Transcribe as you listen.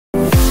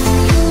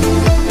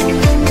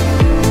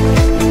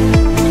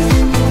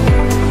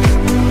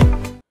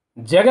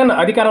జగన్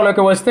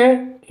అధికారంలోకి వస్తే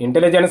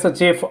intelligence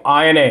chief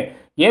ఆయనే.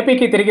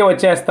 ఏపీకి తిరిగి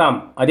వచ్చేస్తాం.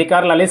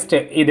 అధికారుల లిస్ట్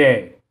ఇదే.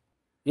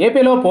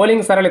 ఏపీలో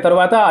పోలింగ్ సరళి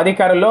తరువాత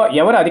అధికారుల్లో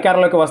ఎవరు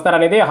అధికారంలోకి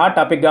వస్తారనేది హాట్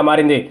టాపిక్గా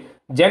మారింది.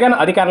 జగన్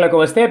అధికారంలోకి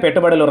వస్తే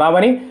పెట్టుబడులు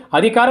రావని,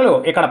 అధికారులు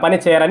ఇక్కడ పని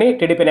చేయరని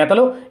టీడీపీ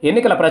నేతలు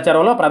ఎన్నికల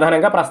ప్రచారంలో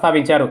ప్రధానంగా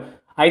ప్రస్తావించారు.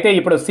 అయితే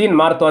ఇప్పుడు సీన్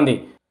మారుతోంది.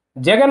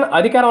 జగన్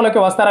అధికారంలోకి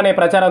వస్తారనే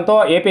ప్రచారంతో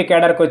ఏపీ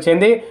కేడర్కు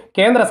చెంది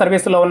కేంద్ర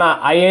సర్వీసులో ఉన్న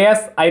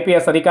ఐఏఎస్,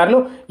 ఐపీఎస్ అధికారులు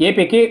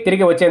ఏపీకి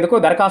తిరిగి వచ్చేందుకు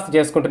దరఖాస్తు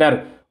చేసుకుంటున్నారు.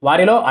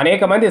 వారిలో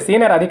అనేక మంది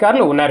సీనియర్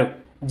అధికారులు ఉన్నారు.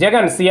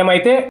 జగన్ సీఎం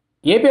అయితే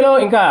ఏపీలో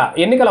ఇంకా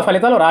ఎన్నికల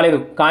ఫలితాలు రాలేదు.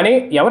 కానీ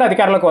ఎవరు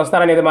అధికారంలోకి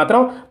వస్తారనేది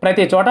మాత్రం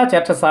ప్రతి చోట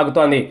చర్చ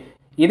సాగుతోంది.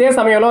 ఇదే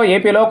సమయంలో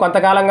ఏపీలో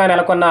కొంతకాలంగా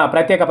నెలకొన్న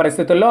ప్రత్యేక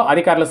పరిస్థితుల్లో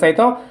అధికారులు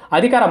సైతం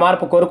అధికార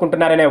మార్పు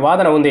కోరుకుంటున్నారనే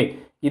వాదన ఉంది.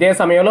 ఇదే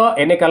సమయంలో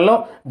ఎన్నికల్లో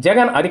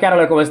జగన్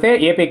అధికారంలోకి వస్తే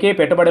ఏపీకి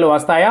పెట్టుబడులు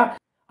వస్తాయా,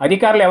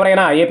 అధికారులు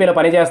ఎవరైనా ఏపీలో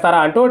పనిచేస్తారా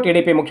అంటూ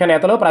టీడీపీ ముఖ్య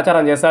నేతలు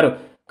ప్రచారం చేశారు.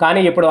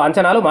 కానీ ఇప్పుడు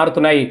అంచనాలు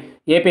మారుతున్నాయి.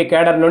 ఏపీ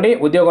కేడర్ నుండి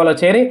ఉద్యోగంలో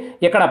చేరి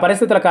ఇక్కడ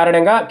పరిస్థితుల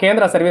కారణంగా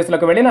కేంద్ర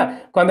సర్వీసులకు వెళ్లిన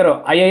కొందరు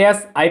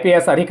ఐఏఎస్,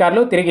 ఐపీఎస్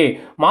అధికారులు తిరిగి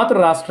మాతృ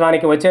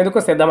రాష్ట్రానికి వచ్చేందుకు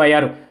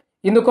సిద్ధమయ్యారు.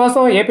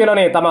 ఇందుకోసం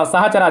ఏపీలోని తమ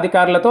సహచర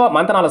అధికారులతో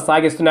మంతనాలు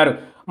సాగిస్తున్నారు.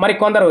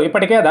 మరికొందరు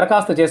ఇప్పటికే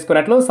దరఖాస్తు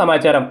చేసుకున్నట్లు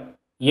సమాచారం.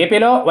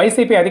 ఏపీలో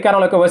వైసీపీ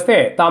అధికారంలోకి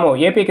వస్తే తాము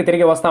ఏపీకి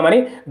తిరిగి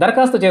వస్తామని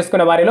దరఖాస్తు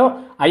చేసుకున్న వారిలో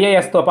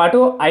ఐఏఎస్తో పాటు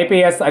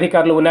ఐపీఎస్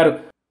అధికారులు ఉన్నారు.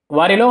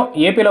 వారిలో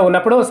ఏపీలో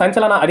ఉన్నప్పుడు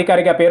సంచలన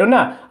అధికారిగా పేరున్న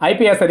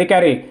ఐపీఎస్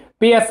అధికారి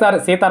PSR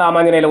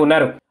Anjaneyulu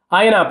ఉన్నారు.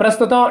 ఆయన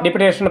ప్రస్తుతం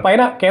డిప్యుటేషన్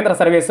పైన కేంద్ర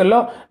సర్వీసుల్లో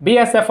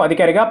BSF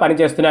అధికారిగా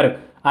పనిచేస్తున్నారు.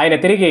 ఆయన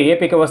తిరిగి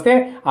ఏపీకి వస్తే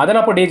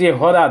అదనపు డీజీ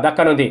హోదా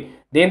దక్కనుంది.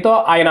 దీంతో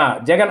ఆయన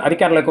జగన్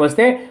అధికారంలోకి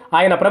వస్తే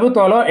ఆయన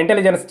ప్రభుత్వంలో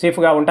ఇంటెలిజెన్స్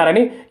చీఫ్గా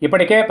ఉంటారని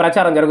ఇప్పటికే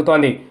ప్రచారం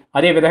జరుగుతోంది.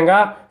 అదేవిధంగా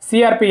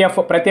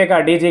CRPF ప్రత్యేక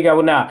డీజీగా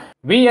ఉన్న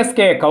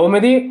VSK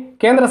కౌముది,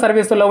 కేంద్ర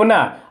సర్వీసుల్లో ఉన్న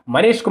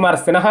మనీష్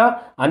కుమార్ సిన్హా,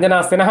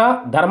 అంజనా సిన్హా,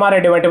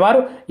 ధర్మారెడ్డి వంటి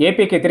వారు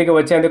ఏపీకి తిరిగి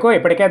వచ్చేందుకు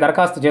ఇప్పటికే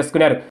దరఖాస్తు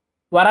చేసుకున్నారు.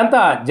 వారంతా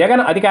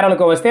జగన్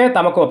అధికారంలోకి వస్తే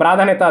తమకు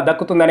ప్రాధాన్యత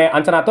దక్కుతుందనే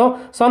అంచనాతో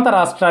సొంత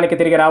రాష్ట్రానికి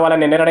తిరిగి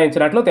రావాలని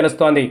నిర్ణయించినట్లు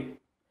తెలుస్తోంది.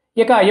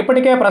 ఇక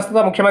ఇప్పటికే ప్రస్తుత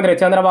ముఖ్యమంత్రి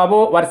చంద్రబాబు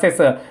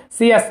వర్సెస్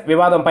CS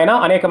వివాదం పైన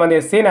అనేక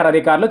మంది సీనియర్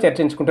అధికారులు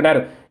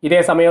చర్చించుకుంటున్నారు.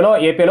 ఇదే సమయంలో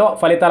ఏపీలో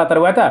ఫలితాల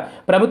తరువాత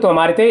ప్రభుత్వం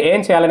మారితే ఏం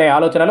చేయాలనే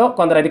ఆలోచనలో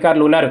కొందరు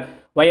అధికారులు ఉన్నారు.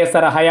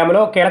 వైఎస్ఆర్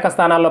హయాంలో కీలక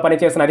స్థానాల్లో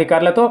పనిచేసిన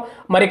అధికారులతో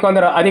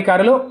మరికొందరు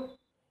అధికారులు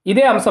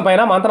ఇదే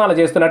అంశంపైన మంతనాలు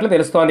చేస్తున్నట్లు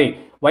తెలుస్తోంది.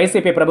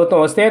 వైసీపీ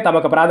ప్రభుత్వం వస్తే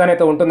తమకు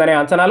ప్రాధాన్యత ఉంటుందనే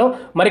అంచనాలో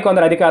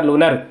మరికొందరు అధికారులు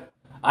ఉన్నారు.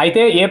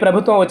 అయితే ఏ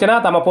ప్రభుత్వం వచ్చినా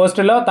తమ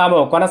పోస్టుల్లో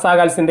తాము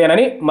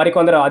కొనసాగాల్సిందేనని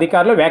మరికొందరు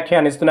అధికారులు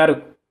వ్యాఖ్యానిస్తున్నారు.